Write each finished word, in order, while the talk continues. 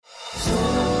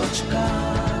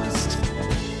Sochcast.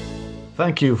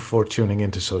 Thank you for tuning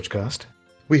into Sochcast.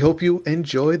 We hope you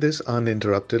enjoy this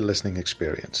uninterrupted listening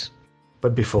experience.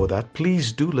 But before that,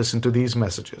 please do listen to these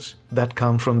messages that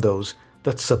come from those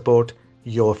that support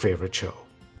your favorite show.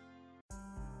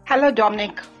 Hello,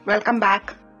 Dominic. Welcome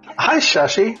back. Hi,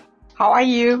 Shashi. How are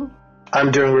you?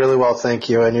 I'm doing really well, thank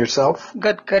you. And yourself?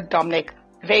 Good, Dominic.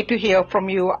 Great to hear from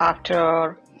you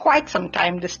after quite some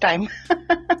time this time.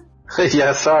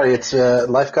 Yeah, sorry. It's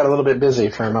life got a little bit busy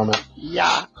for a moment.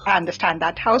 Yeah, I understand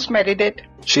that. How's Meredith?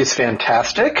 She's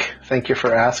fantastic. Thank you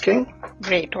for asking.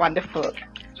 Great, wonderful.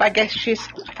 So I guess she's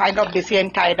kind of busy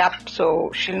and tied up,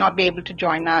 so she'll not be able to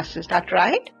join us. Is that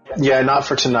right? Yeah, not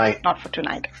for tonight. Not for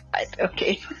tonight. Right,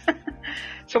 okay.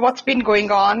 So what's been going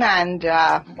on and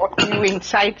what new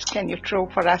insights can you throw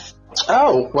for us?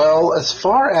 Oh, well, as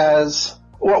far as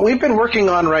what we've been working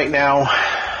on right now,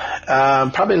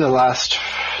 probably in the last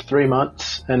 3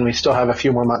 months, and we still have a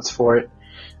few more months for it,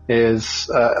 is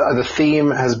the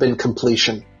theme has been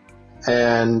completion.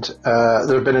 And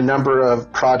there have been a number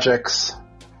of projects,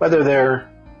 whether they're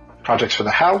projects for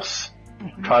the house,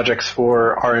 projects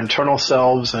for our internal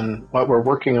selves and what we're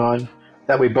working on,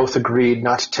 that we both agreed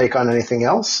not to take on anything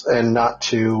else and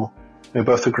we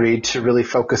both agreed to really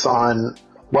focus on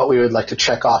what we would like to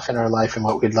check off in our life and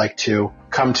what we'd like to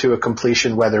come to a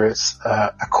completion, whether it's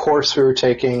a course we were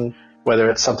taking,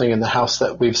 whether it's something in the house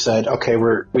that we've said, okay,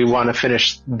 we want to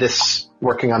finish this,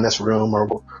 working on this room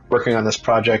or working on this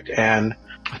project. And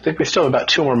I think we still have about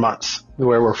 2 more months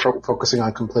where we're focusing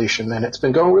on completion, and it's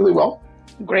been going really well.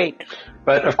 Great.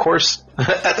 But of course,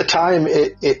 at the time,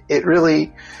 it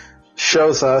really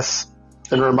shows us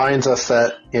and reminds us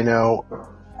that,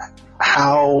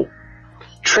 how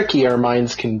tricky our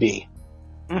minds can be.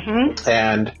 Mm-hmm.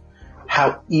 And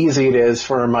how easy it is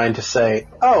for our mind to say,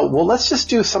 oh, well, let's just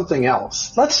do something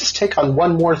else. Let's just take on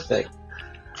one more thing.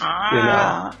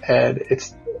 And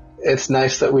it's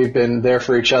nice that we've been there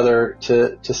for each other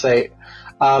to say,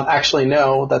 actually,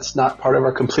 no, that's not part of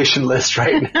our completion list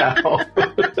right now.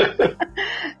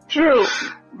 True.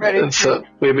 Very true. So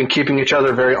we've been keeping each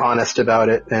other very honest about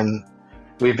it, and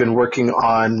we've been working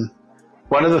on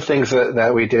one of the things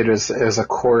that we did is a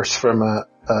course from a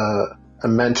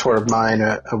mentor of mine,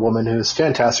 a woman who's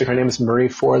fantastic. Her name is Marie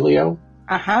Forleo.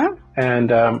 Uh-huh.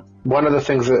 And one of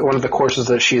the courses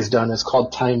that she's done is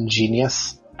called Time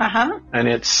Genius. Uh-huh. And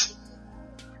it's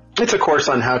a course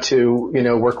on how to,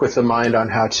 work with the mind on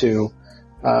how to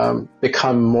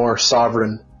become more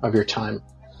sovereign of your time.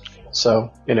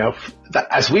 So,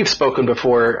 as we've spoken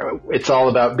before, it's all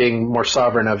about being more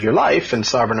sovereign of your life and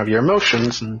sovereign of your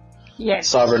emotions and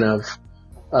sovereign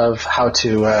of how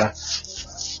to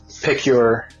pick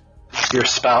your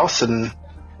spouse and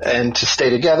to stay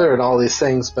together and all these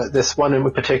things. But this one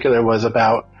in particular was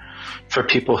about for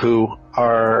people who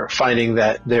are finding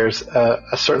that there's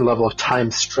a certain level of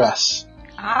time stress.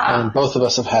 And both of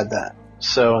us have had that.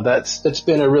 So it's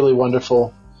been a really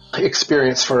wonderful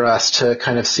experience for us to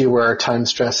kind of see where our time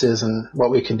stress is and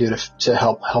what we can do to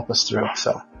help us through.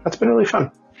 So that's been really fun.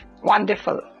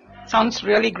 Wonderful. Sounds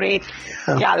really great.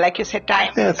 Yeah, like you said,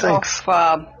 time. Yeah, thanks.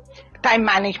 Time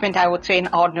management, I would say in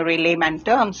ordinary layman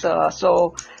terms.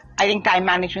 So I think time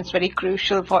management is very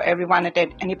crucial for everyone at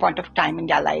any point of time in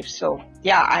their life. So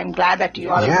yeah, I'm glad that you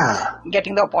are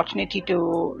getting the opportunity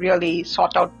to really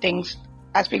sort out things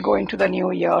as we go into the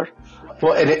new year.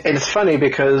 Well, and it's funny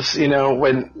because,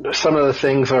 when some of the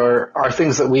things are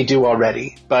things that we do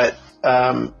already, but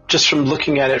just from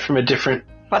looking at it from a different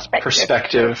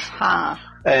perspective.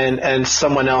 And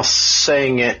someone else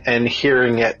saying it and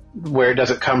hearing it where it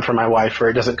doesn't come from my wife or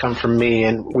it doesn't come from me,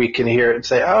 and we can hear it and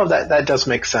say, oh, that does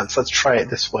make sense. Let's try it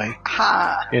this way.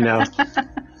 I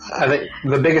think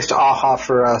the biggest aha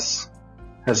for us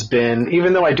has been,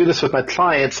 even though I do this with my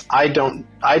clients, I don't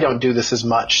do this as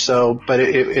much. So, but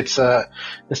it's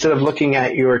instead of looking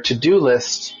at your to-do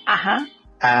list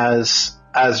as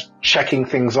checking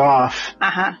things off,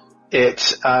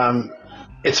 it's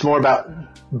more about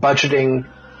budgeting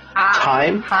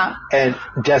time and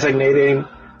designating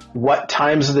what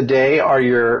times of the day are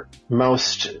your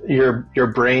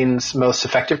brain's most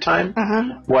effective time.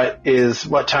 What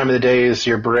time of the day is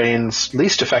your brain's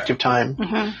least effective time,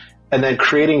 and then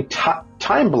creating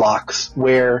time blocks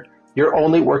where you're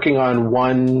only working on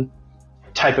one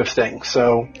type of thing.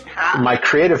 So my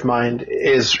creative mind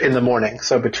is in the morning,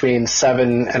 so between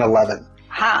 7 and 11.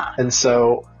 And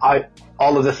so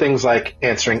all of the things like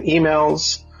answering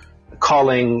emails,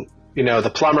 calling,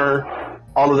 the plumber,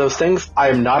 all of those things, I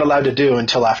am not allowed to do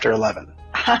until after 11.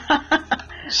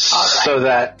 So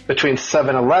that between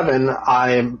 7 and 11,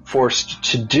 I am forced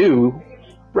to do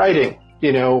writing,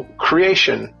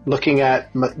 creation, looking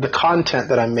at the content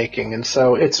that I'm making. And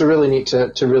so it's really neat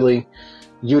to really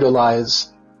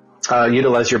utilize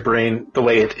your brain the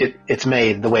way it's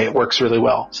made, the way it works really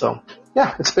well. So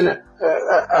yeah, it's been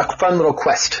a fun little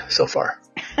quest so far.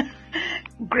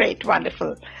 Great,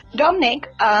 wonderful. Dominic,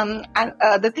 and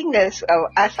the thing is,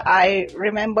 as I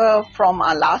remember from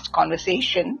our last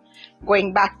conversation,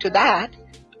 going back to that,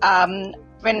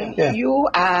 when you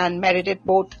and Meredith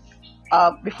both,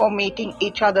 before meeting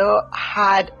each other,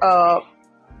 had,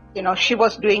 she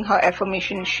was doing her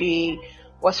affirmation, she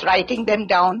was writing them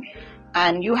down,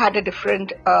 and you had a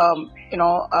different,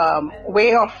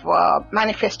 way of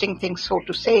manifesting things, so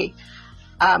to say.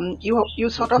 You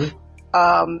sort of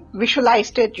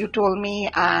visualized it, you told me,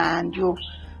 and you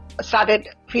started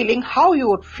feeling how you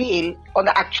would feel on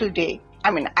the actual day.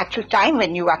 Actual time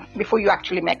before you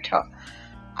actually met her.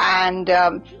 And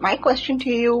my question to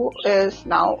you is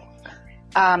now,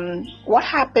 what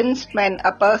happens when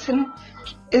a person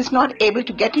is not able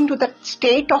to get into that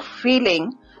state of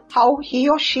feeling how he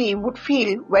or she would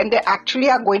feel when they actually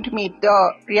are going to meet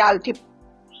the reality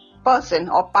person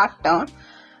or partner?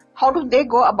 How do they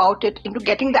go about it into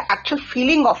getting the actual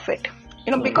feeling of it?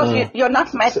 Because you're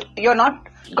not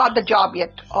got the job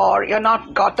yet, or you're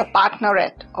not got the partner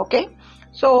yet, okay?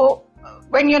 So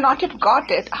when you're not yet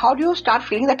got it, how do you start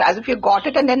feeling that as if you got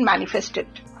it and then manifest it?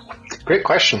 Great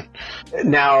question.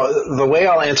 Now, the way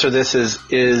I'll answer this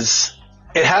is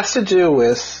it has to do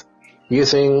with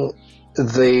using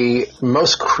the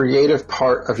most creative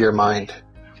part of your mind.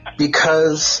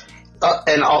 Because,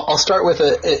 and I'll start with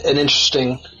an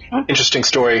interesting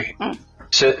story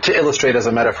to illustrate as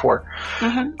a metaphor.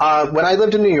 Mm-hmm. When I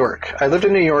lived in New York,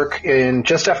 in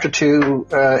just after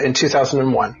in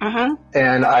 2001,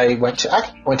 and I went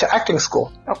to acting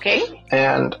school. Okay.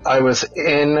 And I was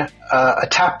in a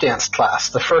tap dance class,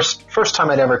 the first time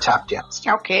I'd ever tap danced.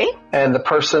 Okay. And the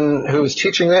person who was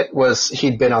teaching it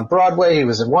he'd been on Broadway. He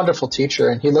was a wonderful teacher,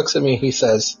 and he looks at me. He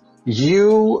says,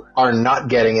 "You are not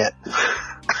getting it."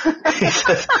 He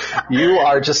says,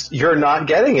 you're not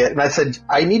getting it. And I said,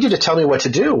 I need you to tell me what to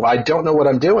do. I don't know what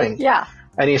I'm doing. Yeah.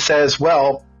 And he says,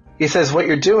 what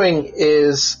you're doing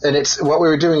is, what we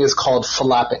were doing is called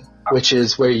flapping, which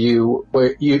is where you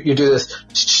do this,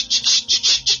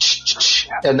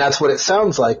 and that's what it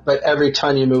sounds like. But every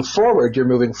time you move forward, you're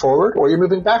moving forward or you're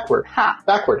moving backward.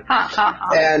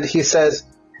 And he says,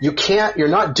 you're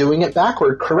not doing it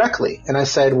backward correctly. And I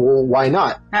said, well, why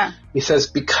not? He says,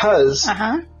 because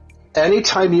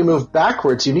anytime you move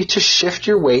backwards, you need to shift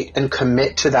your weight and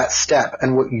commit to that step.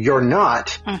 And what you're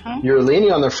not, you're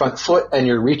leaning on the front foot and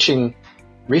you're reaching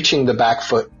the back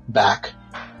foot back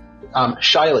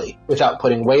shyly without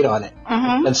putting weight on it.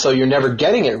 And so you're never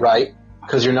getting it right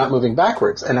because you're not moving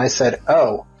backwards. And I said,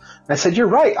 you're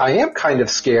right. I am kind of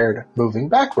scared moving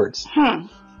backwards.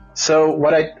 So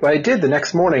what I did the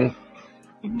next morning,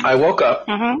 I woke up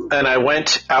and I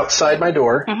went outside my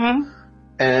door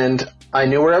and I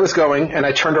knew where I was going and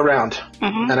I turned around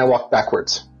and I walked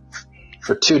backwards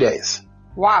for 2 days.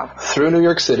 Wow. Through New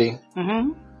York City,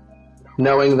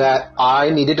 knowing that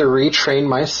I needed to retrain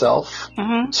myself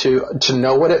to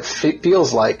know what it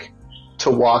feels like to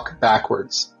walk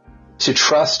backwards, to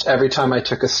trust every time I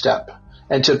took a step,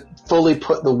 and to fully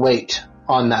put the weight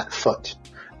on that foot.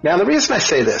 Now, the reason I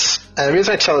say this, and the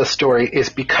reason I tell this story, is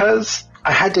because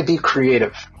I had to be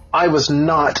creative. I was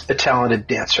not a talented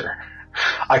dancer.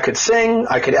 I could sing,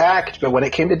 I could act, but when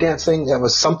it came to dancing, it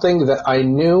was something that I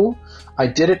knew I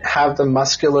didn't have the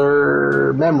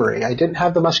muscular memory. I didn't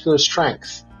have the muscular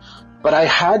strength. But I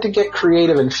had to get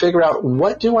creative and figure out,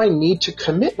 what do I need to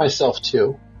commit myself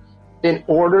to in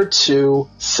order to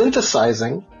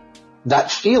synthesizing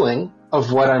that feeling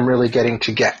of what I'm really getting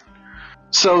to get.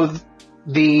 So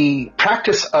the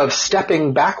practice of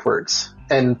stepping backwards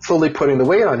and fully putting the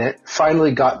weight on it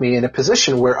finally got me in a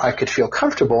position where I could feel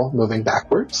comfortable moving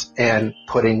backwards and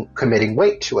committing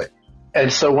weight to it.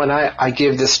 And so when I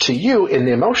give this to you in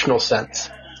the emotional sense,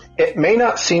 it may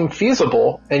not seem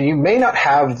feasible, and you may not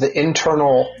have the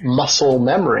internal muscle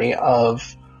memory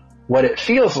of what it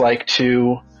feels like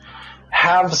to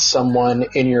have someone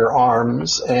in your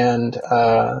arms and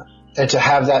to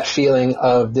have that feeling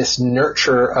of this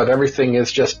nurture of everything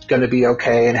is just going to be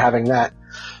okay and having that.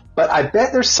 But I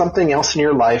bet there's something else in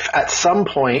your life at some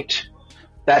point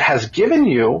that has given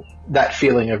you that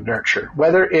feeling of nurture,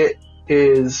 whether it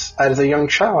is as a young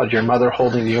child, your mother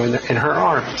holding you in her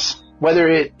arms, whether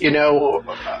it,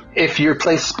 if you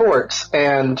play sports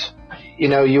and,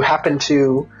 you happen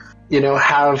to,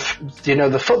 have,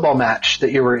 the football match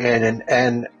that you were in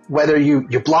and whether you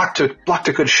blocked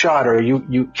a good shot, or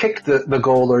you kicked the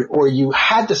goal, or you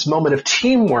had this moment of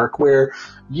teamwork where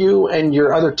you and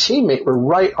your other teammate were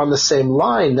right on the same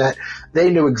line, that they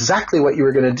knew exactly what you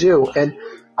were going to do. And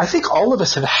I think all of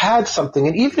us have had something,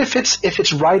 and even if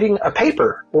it's writing a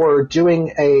paper or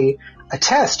doing a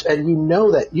test, and you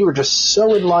know that you were just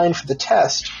so in line for the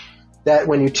test that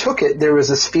when you took it, there was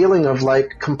this feeling of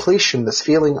like completion, this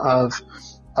feeling of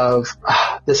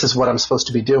this is what I'm supposed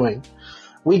to be doing.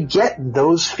 We get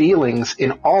those feelings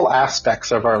in all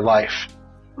aspects of our life.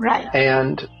 Right.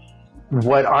 And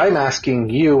what I'm asking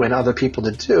you and other people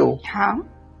to do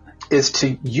is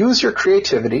to use your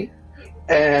creativity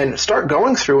and start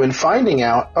going through and finding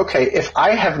out, okay, if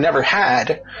I have never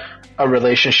had a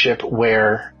relationship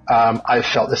where I've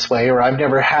felt this way, or I've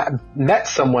never met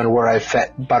someone where I've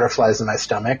felt butterflies in my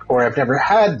stomach, or I've never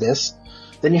had this,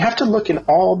 then you have to look in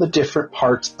all the different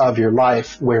parts of your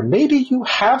life where maybe you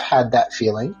have had that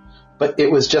feeling, but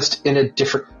it was just in a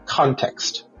different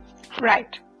context.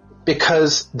 Right.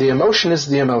 Because the emotion is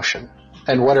the emotion,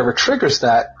 and whatever triggers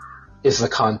that is the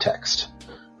context.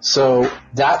 So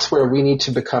that's where we need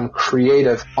to become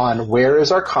creative on where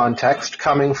is our context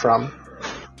coming from,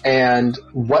 and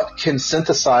what can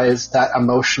synthesize that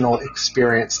emotional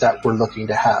experience that we're looking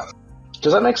to have.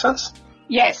 Does that make sense?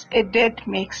 Yes, it did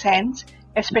make sense,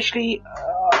 especially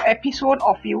episode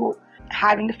of you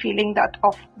having the feeling that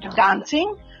of the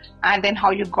dancing and then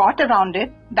how you got around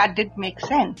it, that did make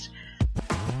sense.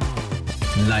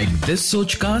 Like this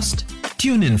Sochcast?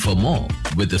 Tune in for more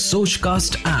with the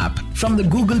Sochcast app from the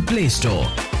Google Play Store.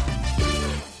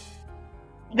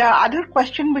 The other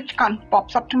question which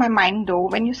pops up to my mind though,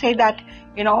 when you say that,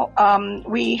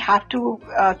 we have to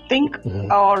think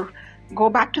or go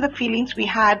back to the feelings we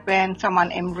had when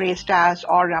someone embraced us,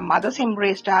 or our mothers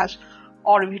embraced us,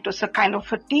 or it was a kind of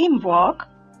a teamwork.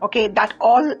 Okay, that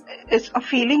all is a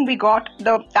feeling we got,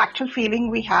 the actual feeling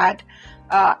we had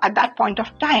at that point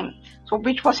of time. So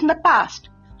which was in the past.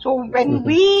 So when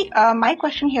my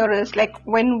question here is like,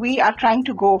 when we are trying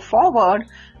to go forward,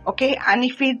 okay, and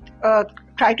if we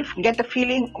try to get the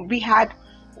feeling we had,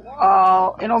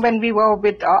 when we were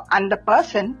with another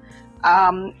person,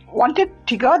 want to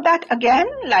trigger that again?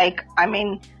 Like, I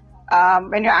mean,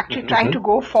 when you're actually trying to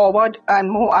go forward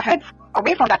and move ahead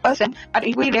away from that person, but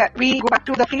if we go back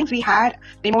to the feelings we had,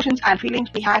 the emotions and feelings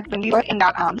we had when we were in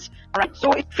their arms, alright?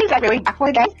 So it feels like we're going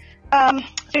backward then.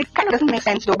 So it kind of doesn't make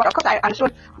sense though, but of course I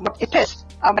understood what it is,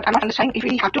 but I'm not understanding if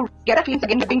we have to get our feelings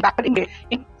again, going backward in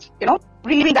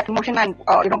reliving that emotion and,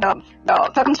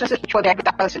 the circumstances which were there with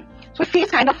that person. So it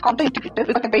feels kind of counterintuitive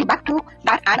because we're going back to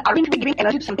that, and are we giving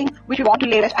energy to something which we want to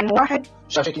lay rest and move ahead?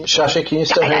 Shashi, can you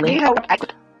still hear me?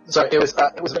 Sorry, it was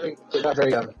very,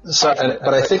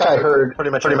 but I think I heard pretty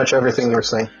much everything you were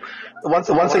saying. One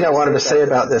thing I wanted to say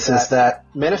about this is that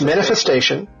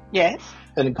manifestation, yes,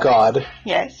 and God,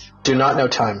 yes, do not know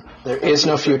time. There is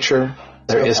no future.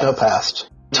 There is no past.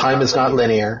 Time is not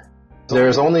linear. There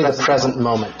is only the present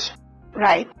moment.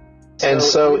 Right. And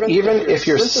so even if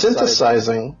you're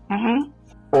synthesizing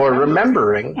or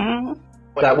remembering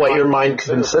that what your mind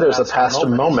considers a past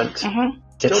moment,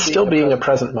 it's still being a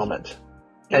present moment.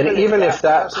 And even if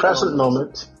that present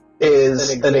moment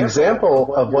is an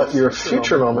example of what your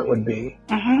future moment would be,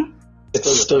 it's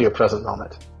still your present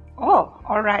moment. Oh,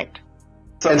 all right.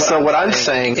 And so what I'm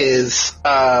saying is,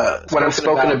 when I'm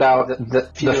spoken about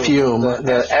the fume,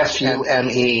 the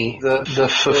F-U-M-E, the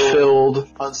fulfilled,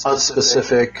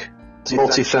 unspecific,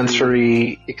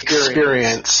 multisensory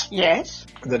experience, yes,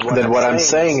 then what I'm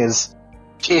saying is,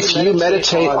 if you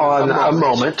meditate on a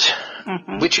moment,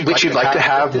 which you'd like to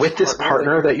have with this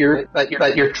partner that you're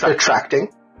attracting,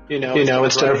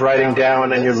 instead of writing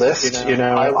down on your list,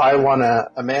 I want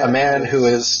a man who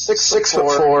is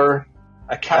 6'4",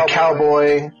 a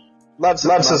cowboy, loves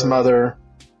his mother,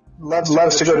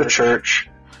 loves to go to church,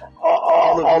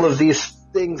 all of these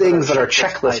things that are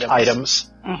checklist items,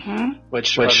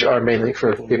 which are mainly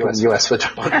for people in the U.S. which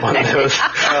want those.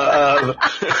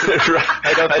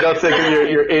 I don't think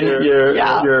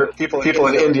your people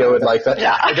in India would like that.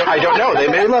 Yeah. I don't know. They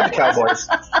may love cowboys.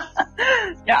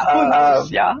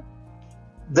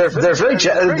 They're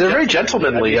very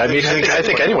gentlemanly. I mean, I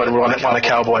think anyone would want a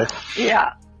cowboy.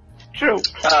 Yeah. True.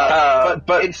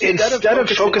 But instead of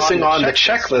focusing on the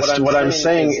checklist, what I'm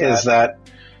saying is that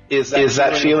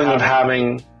feeling of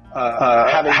having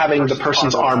the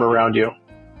person's arm around you,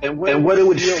 and what it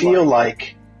would feel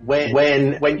like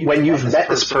when you've met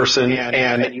this person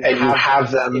and you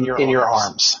have them in your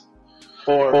arms,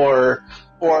 or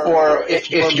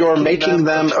if you're making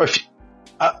them, or if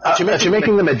you're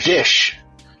making them a dish,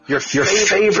 your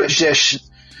favorite dish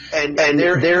and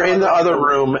they're in the other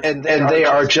room, and they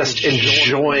are just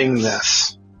enjoying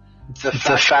this. The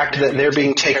fact that they're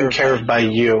being taken care of by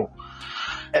you.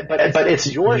 But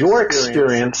it's your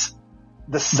experience,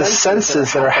 the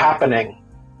senses that are happening.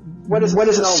 What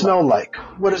does it smell like?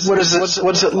 What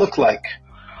does it look like?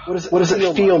 What does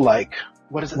it feel like?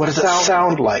 What does it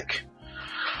sound like?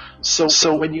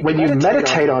 So when you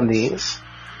meditate on these,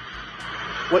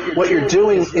 what you're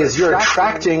doing is you're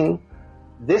attracting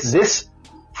this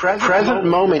present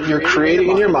moment you're creating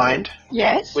in your mind.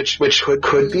 Yes. Which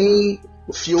could be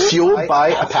fueled by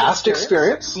a past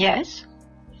experience. Yes.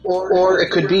 Or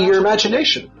it could be your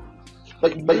imagination.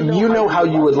 But you know how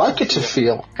you would like it to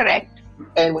feel. Correct.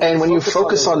 And when you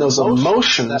focus on those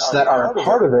emotions that are a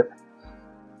part of it,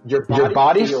 your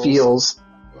body feels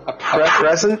a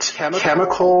present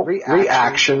chemical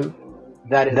reaction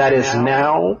that is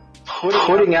now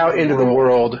putting out into the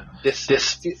world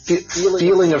this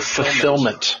feeling of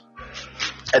fulfillment.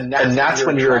 And that's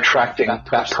when you're attracting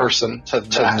that person to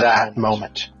that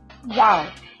moment.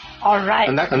 Wow. All right.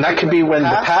 And that can be when the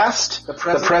past, the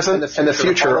present, and the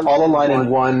future all align in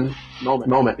one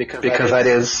moment, because that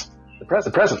is the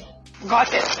present.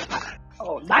 Got it.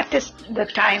 Oh, that is the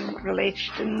time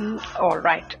relation. All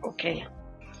right. Okay.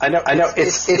 I know.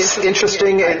 It's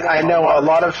interesting, and I know a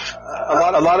lot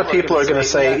of people are going to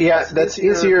say, yeah, that's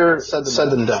easier said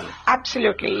than done.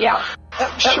 Absolutely. Yeah.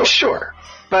 Sure.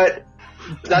 But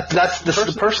that's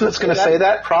the person that's going to say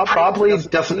that probably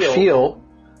doesn't feel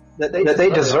that they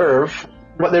deserve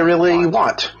what they really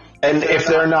want. And if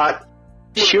they're not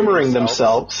humoring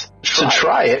themselves to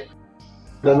try it,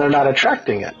 then they're not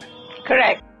attracting it.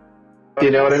 Correct. You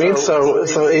know what I mean? So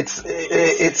it's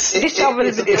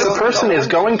if a person is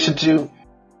going to do,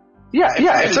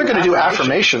 if they're going to do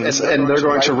affirmations and they're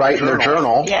going to write in their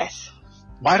journal, yes,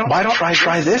 why don't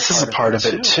try this as a part of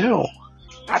it too?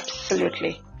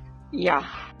 Absolutely. Yeah.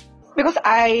 Because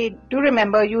I do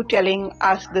remember you telling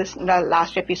us this in the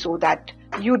last episode that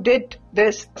you did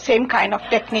this same kind of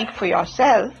technique for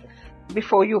yourself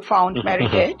before you found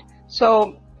Meredith.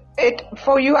 So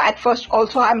for you at first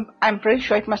also, I'm pretty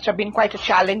sure it must have been quite a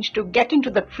challenge to get into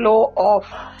the flow of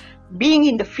being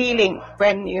in the feeling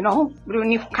when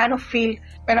you kind of feel,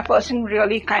 when a person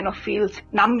really kind of feels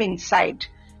numb inside.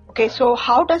 Okay, so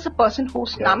how does a person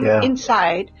who's numb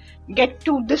inside get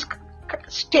to this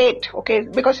state? Okay,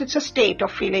 because it's a state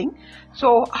of feeling.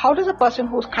 So how does a person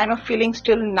who's kind of feeling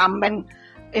still numb and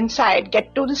inside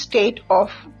get to the state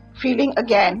of feeling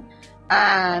again?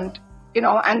 And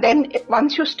and then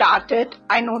once you start it,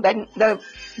 I know then the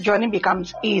journey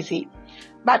becomes easy.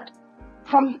 But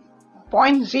from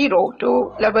point 0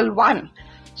 to level 1,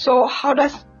 so how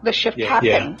does the shift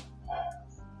happen?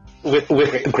 With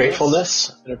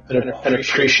gratefulness and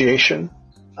appreciation.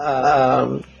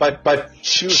 By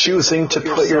choosing to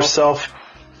put yourself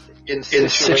in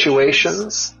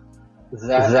situations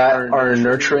that are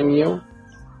nurturing you,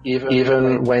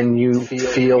 even when you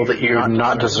feel that you're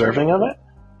not deserving of it.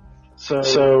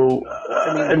 So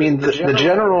I mean, the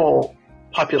general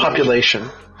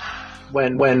population,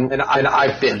 when and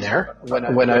I've been there,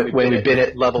 when we've been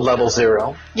at level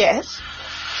 0. Yes.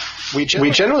 We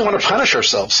generally want to punish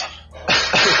ourselves.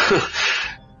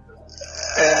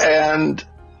 And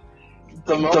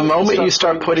the moment you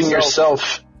start putting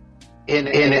yourself in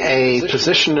a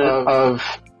position of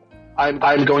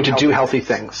I'm going to do healthy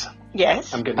things.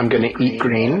 Yes. I'm going to eat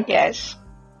green. Yes.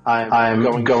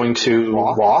 I'm going to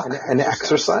walk and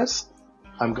exercise.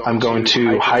 I'm going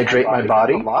to hydrate my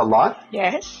body a lot.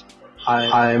 Yes.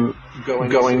 I'm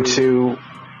going to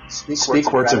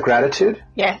speak words of gratitude.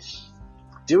 Yes.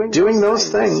 Doing those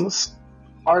things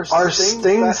are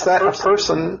things that a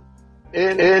person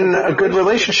in a good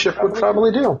relationship would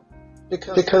probably do,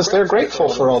 because they're grateful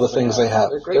for all the things they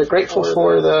have. They're grateful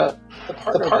for the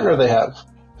partner they have.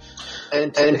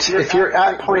 And if you're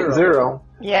at point 0,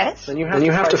 yes, then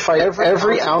you have to fight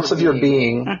every ounce of your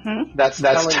being that's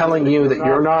telling you that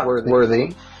you're not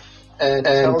worthy,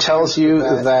 and tells you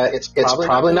that it's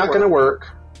probably not going to work,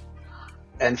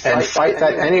 and fight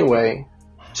that anyway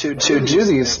to do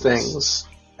these things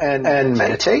and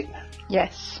meditate.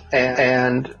 Yes.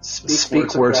 And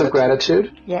speak words of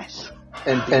gratitude. Yes.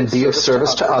 And be of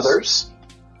service to others.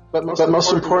 But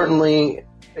most importantly,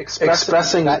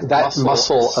 expressing that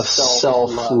muscle of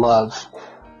self-love.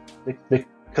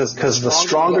 Because the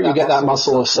stronger you get that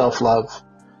muscle of self-love,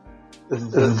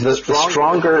 the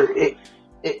stronger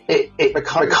it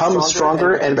becomes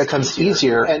stronger and becomes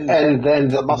easier. And then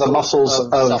the muscles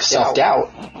of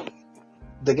self-doubt,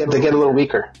 they get a little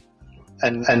weaker.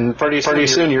 And pretty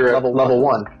soon you're at level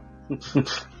 1.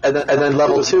 And then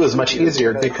level 2 is much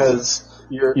easier because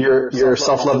your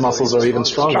self-love muscles are even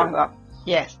stronger.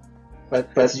 Yes. But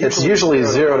it's usually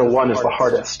 0 to 1 is the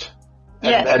hardest.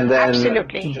 Yes, and then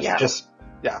absolutely. Yeah.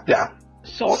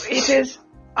 So it is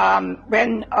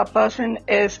when a person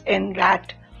is in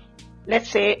that, let's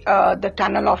say, the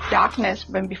tunnel of darkness,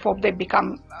 when before they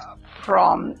become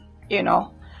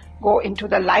go into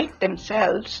the light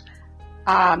themselves.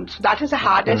 So that is the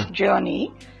hardest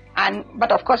journey.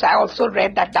 But of course, I also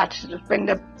read that that's when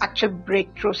the actual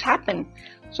breakthroughs happen.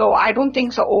 So I don't think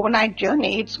it's an overnight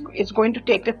journey. It's going to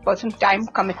take the person time,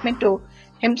 commitment to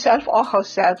himself or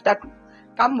herself, that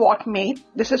come what may,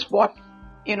 this is what,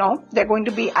 they're going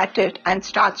to be at it, and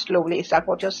start slowly. Is that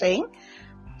what you're saying?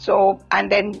 So, and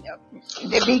then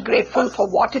they be grateful for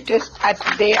what it is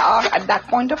they are at that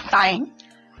point of time.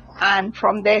 And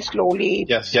from there slowly.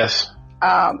 Yes.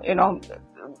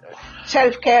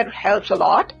 Self-care helps a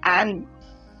lot, and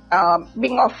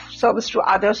being of service to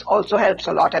others also helps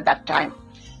a lot at that time.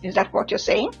 Is that what you're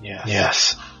saying?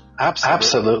 Yes.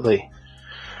 Absolutely.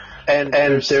 And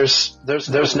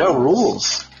there's no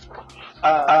rules.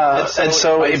 And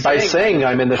so by saying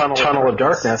I'm in the tunnel of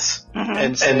darkness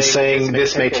and saying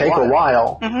this may take a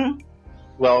while,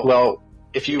 well,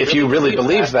 if you really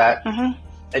believe that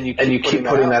and you keep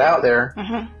putting that out there,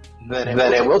 then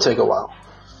it will take a while.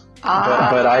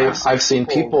 But I've seen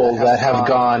people that have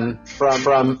gone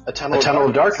from a tunnel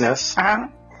of darkness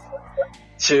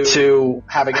to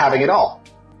having it all,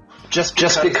 just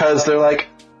because they're like,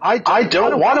 I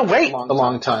don't want to wait a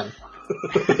long time.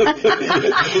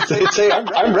 They'd say,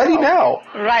 I'm ready now.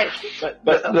 Right.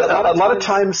 But a lot of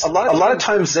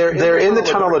times they're in the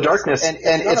tunnel of darkness, and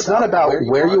it's not about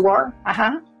where you are,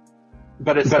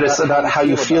 but it's about how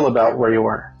you feel about where you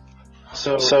are.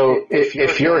 So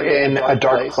if you're in a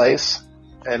dark place,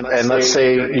 and let's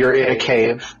say you're in a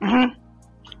cave,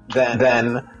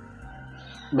 then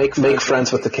make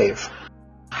friends with the cave.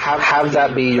 Have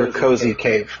that be your cozy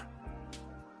cave.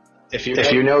 If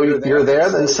you know you're there,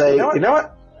 then say, you know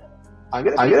what? I'm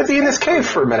going to be in this cave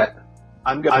for a minute.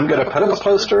 I'm going to put up a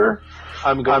poster.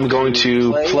 I'm going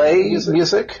to play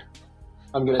music.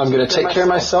 I'm going to take care of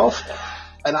myself.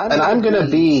 And I'm going to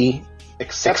be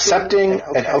accepting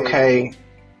and okay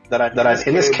that I'm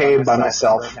in this cave by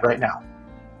myself right now.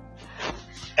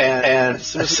 And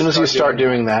as soon as you start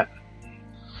doing that,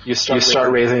 you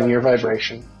start raising your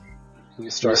vibration. You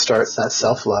start that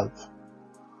self-love.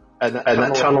 And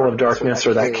that tunnel of darkness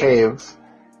or that cave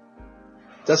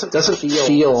doesn't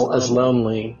feel as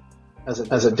lonely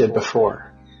as it did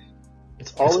before.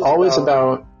 It's always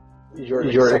about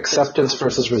your acceptance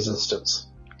versus resistance.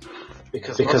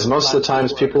 Because most of the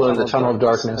times people are in the tunnel of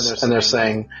darkness and they're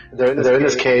saying, they're in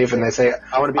this cave and they say,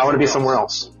 I want to be somewhere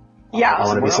else. Yeah. I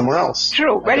want to be somewhere else.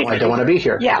 True. Very true. I don't want to be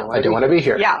here. Yeah. I don't want to be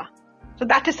here. Yeah. So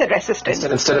that is the resistance.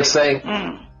 Instead of saying,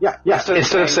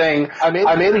 instead of saying, I'm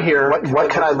in here, what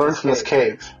can I learn from this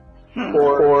cave?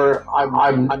 Or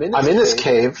I'm in this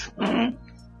cave, maybe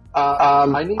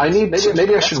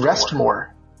I should rest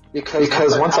more.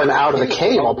 Because once I'm out of the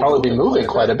cave, I'll probably be moving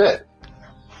quite a bit.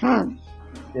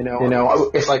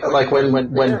 It's like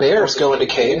when bears go into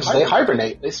caves, they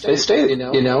hibernate. They stay.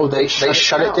 They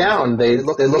shut it down. They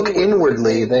look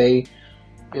inwardly.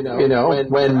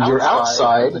 When you're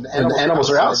outside and the animals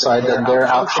are outside, then they're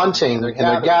out hunting and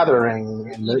they're gathering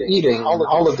and they're eating,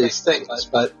 all of these things.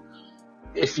 But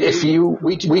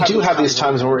we do have these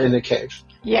times when we're in the cave.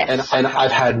 Yes. And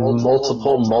I've had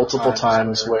multiple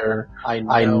times where I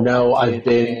know I've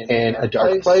been in a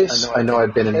dark place. I know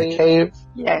I've been in a cave.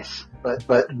 Yes.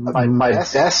 But my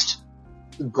best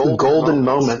golden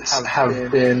moments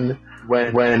have been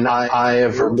when I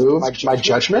have removed my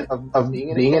judgment of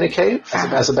being in a cave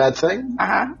as a bad thing,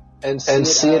 and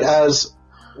see it as,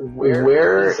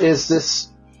 where is this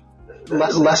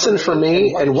lesson for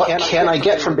me, and what can I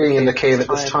get from being in the cave at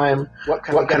this time? What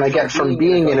can I get from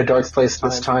being in a dark place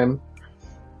this time?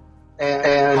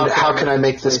 And how can I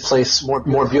make this place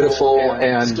more beautiful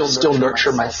and still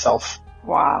nurture myself?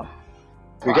 Wow.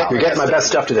 You're getting my best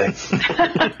stuff today.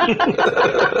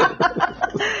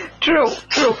 True.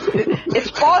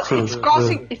 It's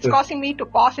causing me to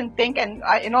pause and think, and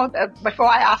before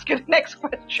I ask you the next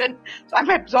question, so I'm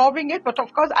absorbing it. But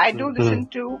of course, I do listen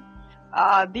to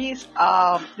these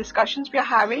discussions we are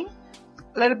having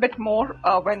a little bit more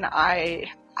when I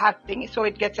have things, so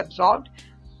it gets absorbed.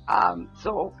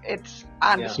 So it's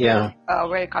I understand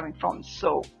where you're coming from.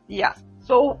 So yeah.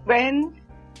 So when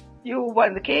you were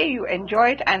in the cave, you enjoy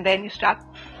it, and then you start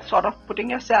sort of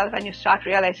putting yourself, and you start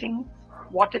realizing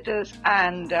what it is,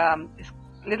 and it's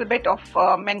a little bit of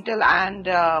mental and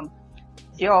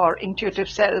your intuitive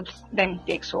self then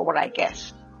takes over, I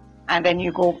guess, and then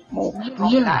you go move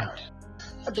from that.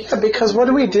 Because what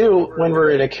do we do when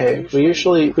we're in a cave? We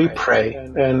pray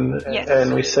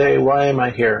and we say, "Why am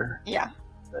I here?" Yeah.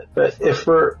 But if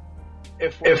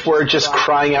we're just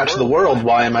crying out to the world,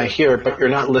 "Why am I here?" but you're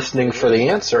not listening for the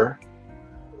answer,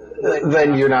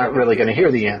 then you're not really going to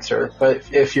hear the answer. But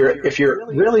if you're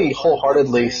really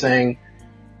wholeheartedly saying,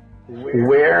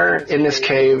 "Where in this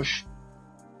cave?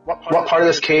 What part of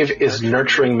this cave is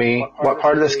nurturing me? What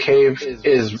part of this cave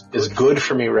is good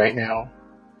for me right now?"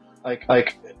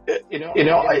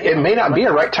 It may not be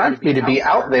a right time for me to be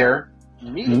out there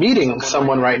meeting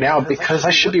someone right now because I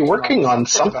should be working on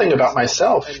something about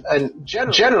myself. And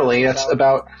generally, it's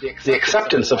about the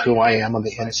acceptance of who I am on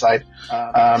the inside,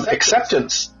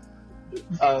 acceptance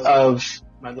of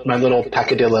my little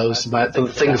peccadillos,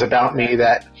 the things about me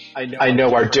that I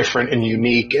know are different and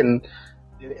unique and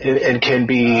can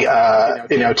be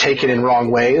taken in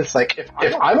wrong ways. Like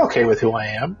if I'm okay with who I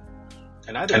am,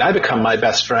 and I become my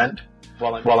best friend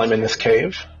while I'm in this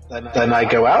cave, then I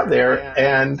go out there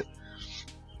and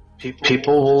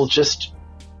people will just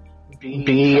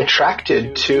be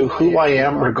attracted to who I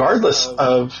am regardless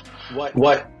of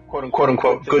what quote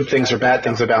unquote good things or bad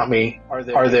things about me are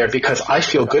there, because I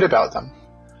feel good about them.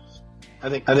 I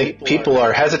think people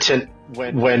are hesitant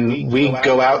when we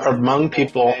go out among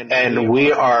people and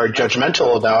we are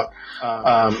judgmental about,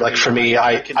 like for me,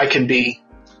 I can be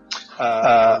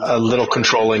a little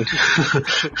controlling.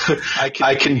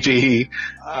 I can be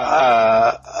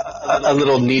a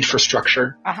little need for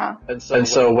structure. And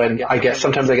so when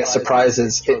sometimes I get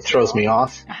surprises, it throws me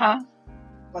off.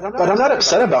 But I'm not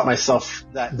upset about myself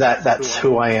that's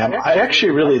who I am. I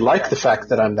actually really like the fact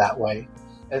that I'm that way.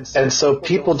 And so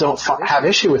people don't have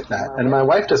issue with that. And my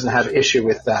wife doesn't have issue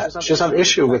with that. She doesn't have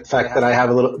issue with the fact that I have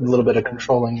a little bit of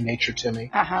controlling nature to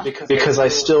me. Because I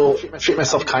still treat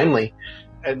myself kindly.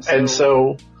 And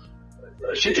so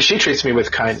she treats me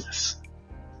with kindness.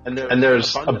 And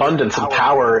there's abundance and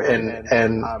power and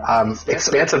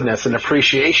expansiveness and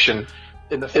appreciation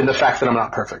in the fact that I'm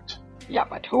not perfect. Yeah,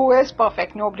 but who is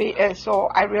perfect? Nobody is. So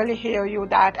I really hear you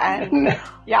that. And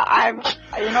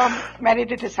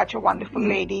Meredith is such a wonderful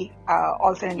lady,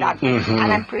 also in that. Mm-hmm.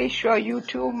 And I'm pretty sure you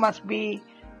too must be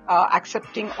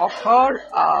accepting of her,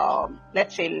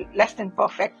 let's say, less than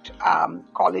perfect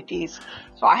qualities.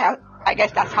 So I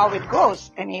guess that's how it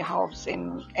goes anyhow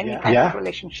in any kind of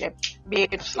relationship, be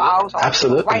it spouse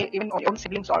or wife, even your own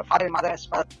siblings or father and mother as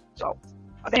well. So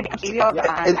then it becomes easier,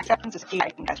 and acceptance is key, I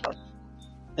think, as well.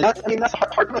 That's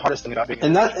the hardest thing about being.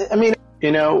 And I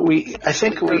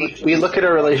think we look at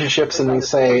our relationships and we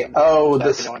say, "Oh,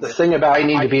 the thing about I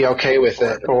need to be okay with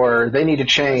it," or "They need to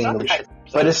change."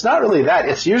 But it's not really that.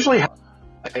 It's usually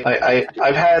I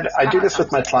do this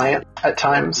with my client at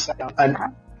times,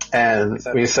 and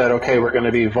we said, "Okay, we're going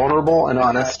to be vulnerable and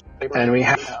honest,"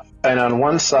 and on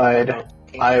one side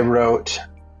I wrote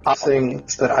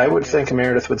things that I would think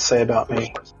Meredith would say about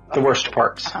me, the worst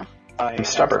parts. I'm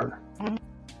stubborn.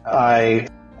 I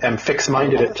am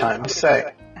fixed-minded at times,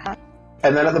 say.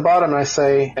 And then at the bottom I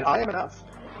say, "And I am enough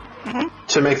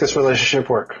to make this relationship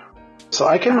work." So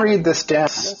I can read this down.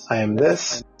 I am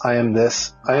this, I am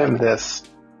this, I am this.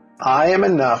 I am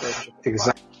enough.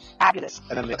 Exactly.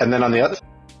 And then on the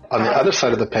other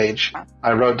side of the page,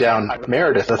 I wrote down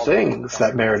Meredith, the things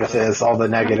that Meredith is, all the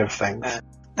negative things.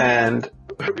 And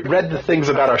read the things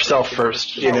about ourselves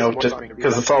first, just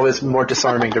because it's always more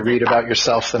disarming to read about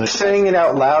yourself than saying it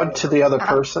out loud to the other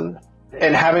person.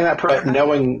 And having that person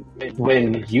knowing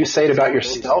when you say it about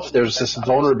yourself, there's this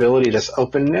vulnerability, this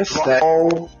openness, that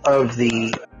all of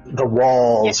the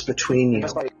walls between you.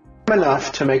 I'm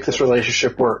enough to make this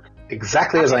relationship work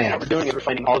exactly as I am. We're doing it, we're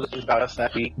finding all the things about us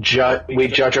that we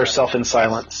judge ourselves in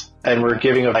silence, and we're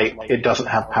giving a light. It doesn't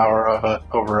have power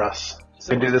over us.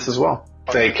 They do this as well.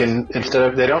 They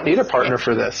don't need a partner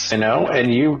for this,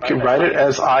 and you can write it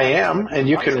as I am, and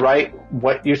you can write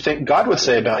what you think God would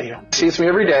say about you. He sees me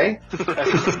every day,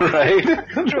 right?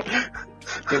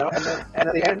 And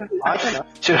at the end,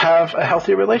 to have a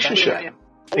healthy relationship,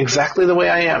 exactly the way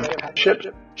I am.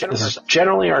 This is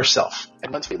generally ourself.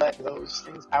 And once we let those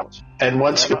things out, and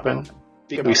once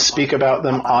we speak about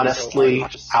them honestly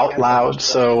out loud,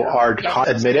 so our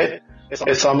admit it.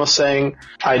 It's almost saying,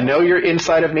 I know you're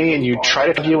inside of me and you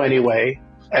try to do anyway,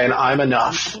 and I'm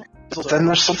enough. Then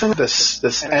there's something,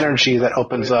 this energy that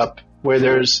opens up where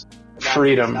there's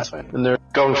freedom, and they're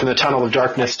going from the tunnel of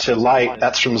darkness to light.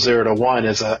 That's from 0 to 1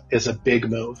 is a big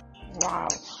move. Wow,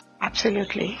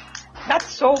 absolutely. That's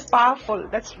so powerful.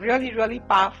 That's really, really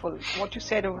powerful. What you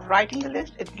said of writing the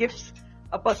list, it gives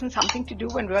a person something to do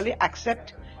and really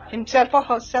accept himself or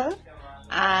herself.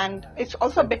 And it's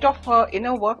also a bit of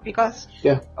inner work, because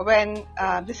when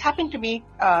this happened to me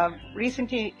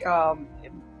recently,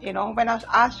 when I was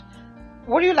asked,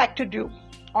 what do you like to do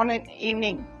on an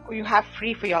evening you have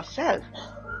free for yourself?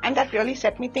 And that really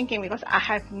set me thinking, because I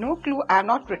have no clue. I have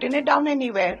not written it down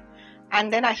anywhere.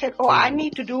 And then I said, I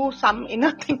need to do some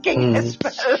inner thinking as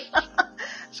well.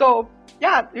 So,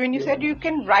 when you said you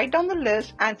can write down the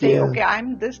list and say, okay,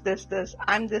 I'm this,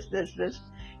 I'm this.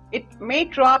 It may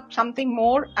draw up something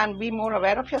more and be more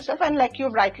aware of yourself. And like you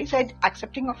rightly said,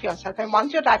 accepting of yourself. And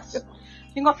once you're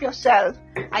accepting of yourself,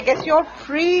 I guess you're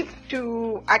free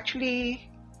to actually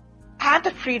have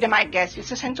the freedom, I guess.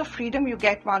 It's a sense of freedom you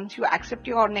get once you accept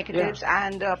your negatives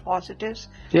and positives.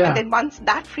 Yeah. And then once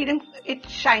that freedom, it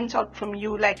shines out from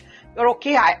you, like you're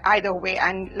okay either way.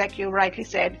 And like you rightly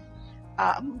said,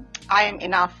 I am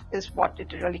enough is what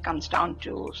it really comes down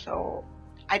to. So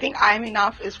I think I am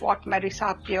enough is what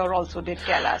Marisa Peer also did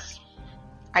tell us.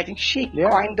 I think she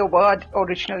coined the word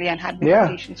originally and had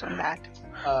meditations on that.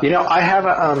 I have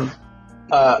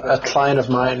a client of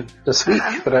mine this week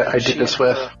that I did this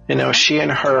with. She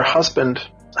and her husband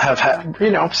have had,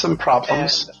 some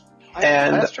problems.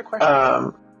 And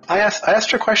I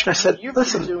asked her a question. I said,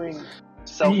 listen,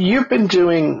 you've been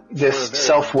doing this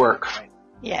self-work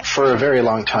for a very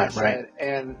long time, right?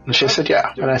 And she said,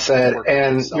 yeah. And I said,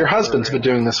 and your husband's been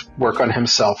doing this work on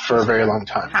himself for a very long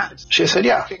time. She said,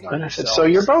 yeah. And I said, so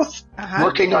you're both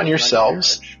working on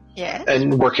yourselves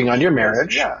and working on your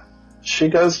marriage. She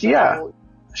goes, yeah.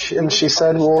 And she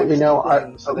said, well,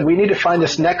 we need to find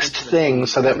this next thing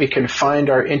so that we can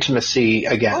find our intimacy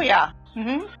again. Oh, yeah.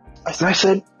 Mm-hmm. And I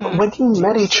said, when you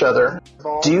met each other,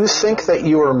 do you think that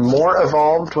you were more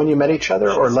evolved when you met each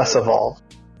other or less evolved?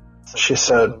 She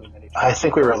said, I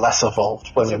think we were less evolved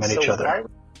when we met each other.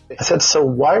 I said, so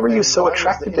why were you so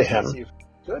attracted to him?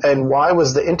 And why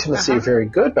was the intimacy very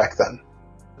good back then?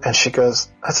 And she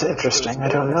goes, that's interesting. I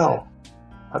don't know.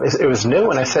 It was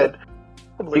new. And I said,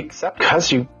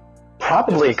 because you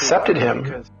probably accepted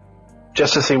him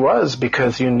just as he was,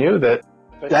 because you knew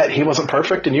that he wasn't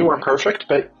perfect and you weren't perfect,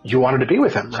 but you wanted to be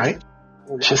with him, right?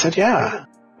 She said, yeah.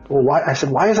 Well, why? I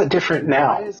said, why is it different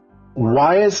now?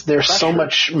 Why is there so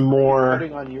much more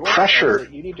pressure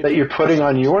that you're putting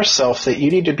on yourself that you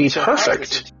need to be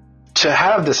perfect to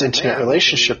have this intimate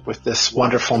relationship with this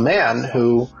wonderful man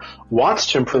who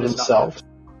wants to improve himself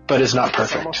but is not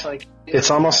perfect?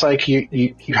 It's almost like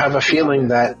you have a feeling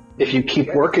that if you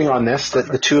keep working on this, that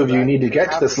the two of you need to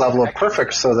get to this level of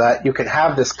perfect so that you can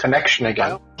have this connection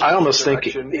again. I almost think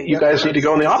you guys need to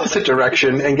go in the opposite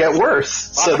direction and get worse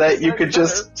so that you could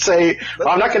just say, well,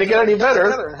 I'm not going to get any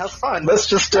better. Let's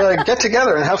just get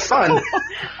together and have fun.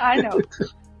 I know.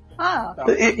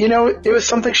 It was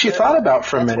something she thought about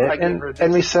for a minute,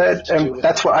 and we said, and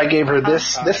that's what I gave her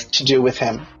this to do with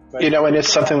him. And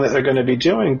it's something that they're going to be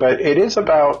doing, but it is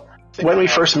about when we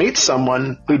first meet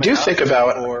someone, we do think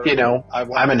about,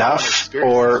 I'm enough,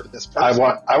 or I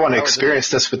want to experience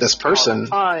this with this person.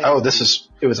 Oh,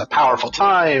 it was a powerful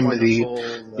time.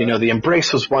 The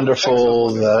embrace was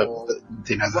wonderful.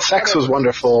 The sex was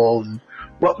wonderful.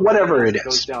 Whatever it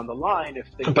is.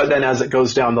 But then as it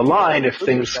goes down the line, if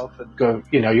things go,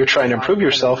 you're trying to improve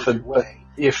yourself, but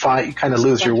you kind of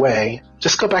lose your way,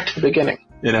 just go back to the beginning,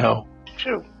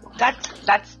 True.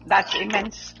 That's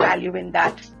immense value in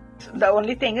that. The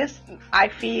only thing is, I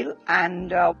feel,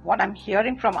 and what I'm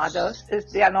hearing from others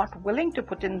is they are not willing to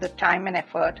put in the time and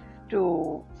effort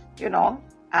to,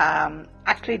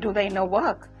 actually do the inner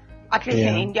work. At least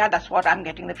in India, that's what I'm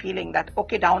getting the feeling that,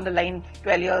 okay, down the line,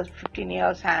 12 years, 15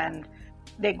 years, and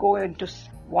they go into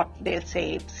what they'll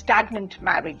say, stagnant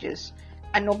marriages.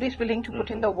 And nobody's willing to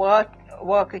put in the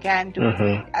work again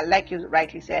to, like you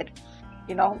rightly said,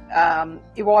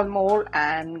 evolve more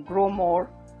and grow more.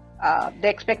 They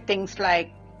expect things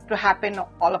like to happen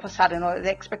all of a sudden, or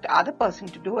they expect the other person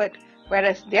to do it,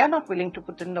 whereas they are not willing to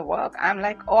put in the work. I'm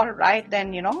like, all right,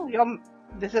 then,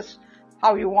 this is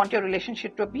how you want your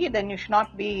relationship to be, then you should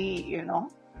not be,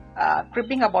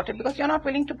 cribbing about it because you're not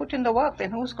willing to put in the work.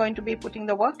 Then who's going to be putting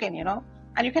the work in,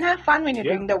 And you can have fun when you're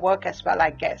doing the work as well, I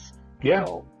guess. Yeah.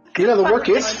 So, the work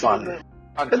is fun.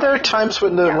 But there are times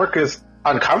when the work is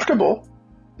uncomfortable.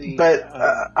 But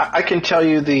I can tell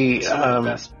you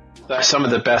some of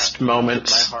the best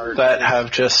moments that have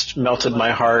just melted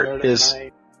my heart is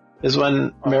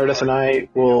when Meredith and I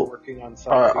are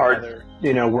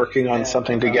working on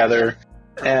something together,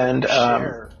 and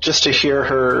just to hear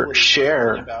her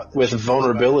share with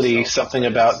vulnerability something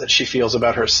that she feels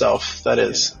about herself that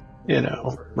is,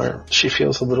 where she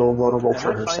feels a little vulnerable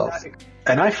for herself.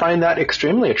 And I find that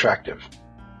extremely attractive.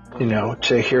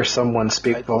 to hear someone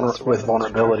speak with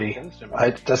vulnerability,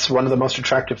 that's one of the most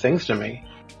attractive things to me.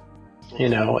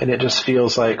 And it just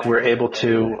feels like we're able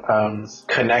to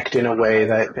connect in a way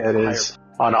that is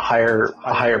on a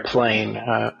higher plane.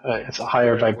 It's a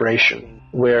higher vibration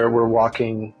where we're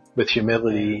walking with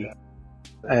humility,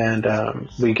 and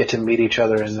we get to meet each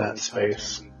other in that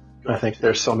space. I think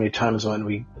there's so many times when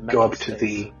we go up to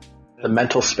the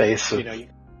mental space and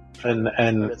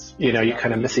you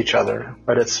kind of miss each other,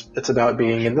 but it's about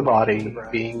being in the body,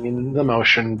 being in the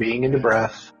motion, being in the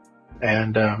breath,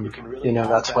 and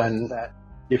that's when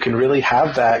you can really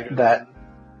have that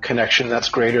connection that's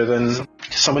greater than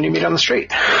someone you meet on the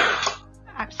street.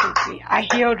 Absolutely. I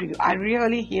hear you. I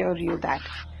really hear you that.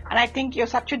 And I think you're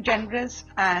such a generous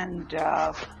and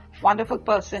wonderful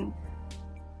person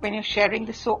when you're sharing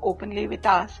this so openly with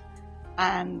us.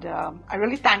 And I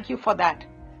really thank you for that.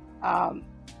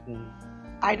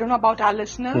 I don't know about our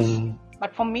listeners,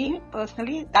 but for me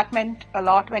personally, that meant a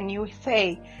lot when you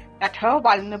say that her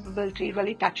vulnerability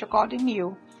really touched a chord in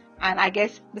you. And I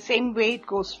guess the same way it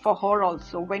goes for her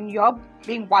also. When you're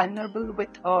being vulnerable with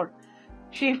her,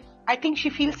 I think she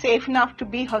feels safe enough to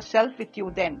be herself with you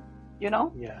then,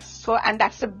 Yes. So, and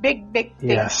that's a big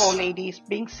thing for ladies,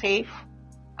 being safe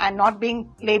and not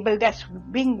being labeled as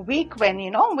being weak when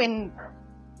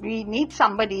we need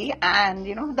somebody and,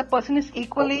 the person is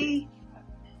equally...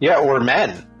 Yeah, or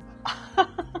men.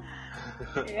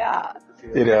 Yeah.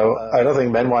 I don't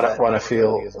think men want to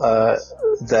feel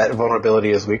that vulnerability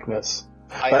is weakness.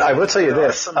 But I will tell you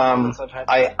this: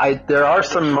 there are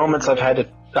some moments I've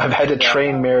had to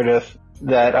train Meredith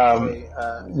that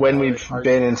when we've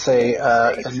been in, say,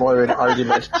 more of an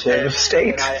argumentative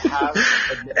state,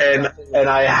 and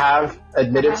I have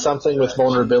admitted something with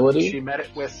vulnerability,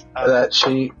 that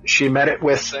she met it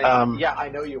with yeah, I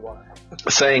know you are,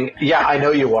 saying, yeah, I know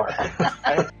you are.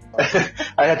 I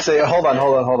had to say, hold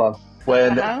on.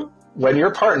 When your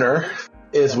partner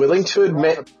is willing to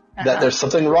admit that there's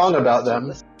something wrong about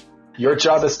them, your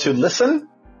job is to listen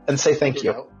and say thank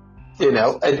you.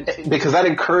 And because that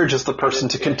encourages the person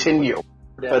to continue.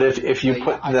 But if you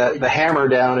put the hammer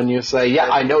down and you say, yeah,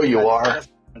 I know you are,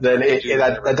 then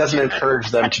that doesn't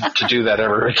encourage them to do that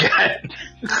ever again.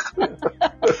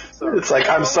 It's like,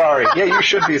 I'm sorry. Yeah, you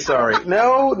should be sorry.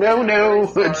 No.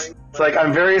 It's like,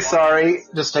 I'm very sorry.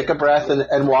 Just take a breath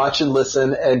and watch and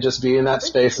listen and just be in that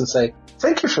space and say,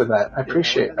 thank you for that. I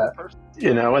appreciate that.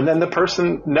 And then the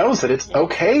person knows that it's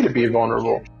okay to be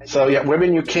vulnerable. So yeah,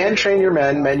 women, you can train your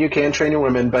men you can train your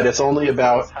women, but it's only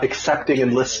about accepting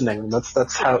and listening.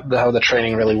 That's how the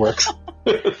training really works.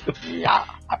 Yeah,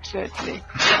 absolutely.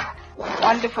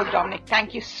 Wonderful, Dominic.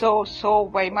 Thank you so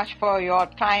very much for your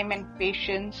time and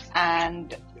patience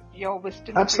and your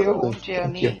wisdom of your own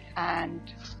journey. And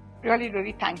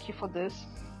really thank you for this.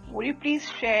 Would you please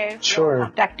share your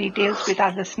contact details with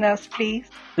our listeners, please?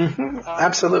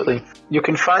 Absolutely. You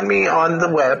can find me on the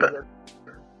web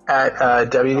at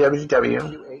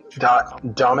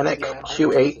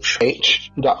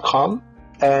www.dominicqhh.com,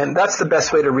 and that's the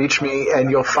best way to reach me,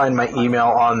 and you'll find my email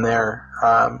on there.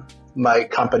 My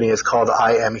company is called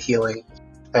I Am Healing,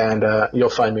 and you'll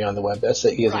find me on the web. That's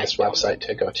the easiest website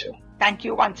to go to. Thank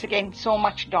you once again so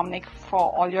much, Dominic, for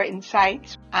all your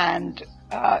insights, and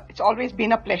it's always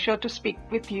been a pleasure to speak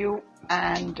with you,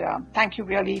 and thank you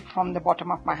really from the bottom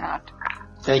of my heart.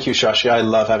 Thank you, Shashi. I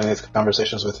love having these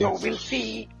conversations with you. So we'll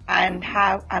see and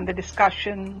the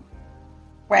discussion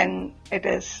when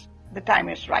the time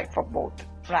is right for both,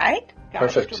 right?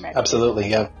 Perfect. Absolutely,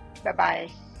 yeah.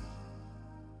 Bye-bye.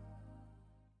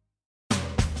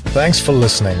 Thanks for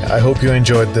listening. I hope you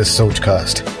enjoyed this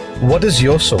Sochcast. What is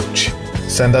your Soch?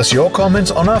 Send us your comments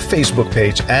on our Facebook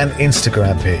page and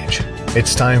Instagram page.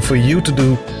 It's time for you to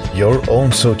do your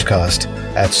own Sochcast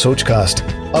at Sochcast.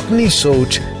 Apni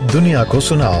Soch Duniya ko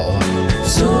sunao.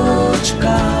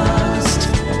 Sochcast.